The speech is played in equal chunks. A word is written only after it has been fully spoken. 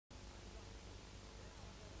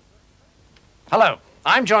Hello,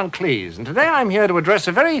 I'm John Cleese, and today I'm here to address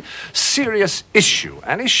a very serious issue,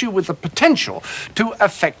 an issue with the potential to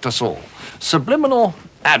affect us all. Subliminal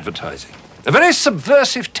advertising. A very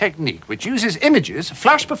subversive technique which uses images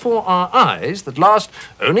flashed before our eyes that last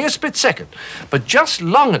only a split second, but just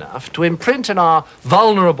long enough to imprint in our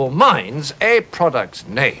vulnerable minds a product's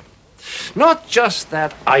name. Not just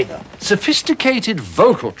that either. Sophisticated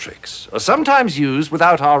vocal tricks are sometimes used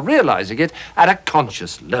without our realizing it at a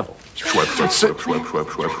conscious level.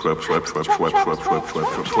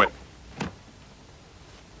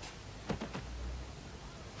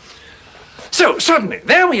 So, suddenly,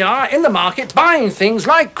 there we are in the market buying things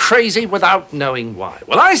like crazy without knowing why.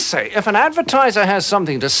 Well, I say, if an advertiser has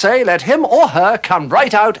something to say, let him or her come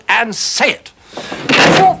right out and say it.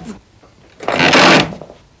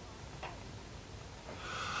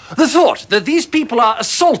 The thought that these people are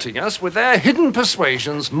assaulting us with their hidden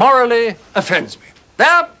persuasions morally offends me.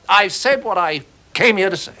 There, I've said what I came here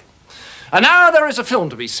to say. And now there is a film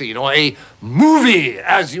to be seen, or a movie,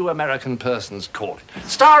 as you American persons call it,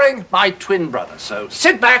 starring my twin brother. So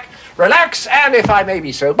sit back, relax, and if I may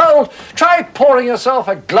be so bold, try pouring yourself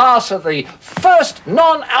a glass of the first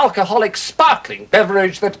non-alcoholic sparkling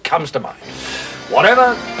beverage that comes to mind.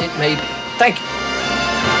 Whatever it may be. Thank you.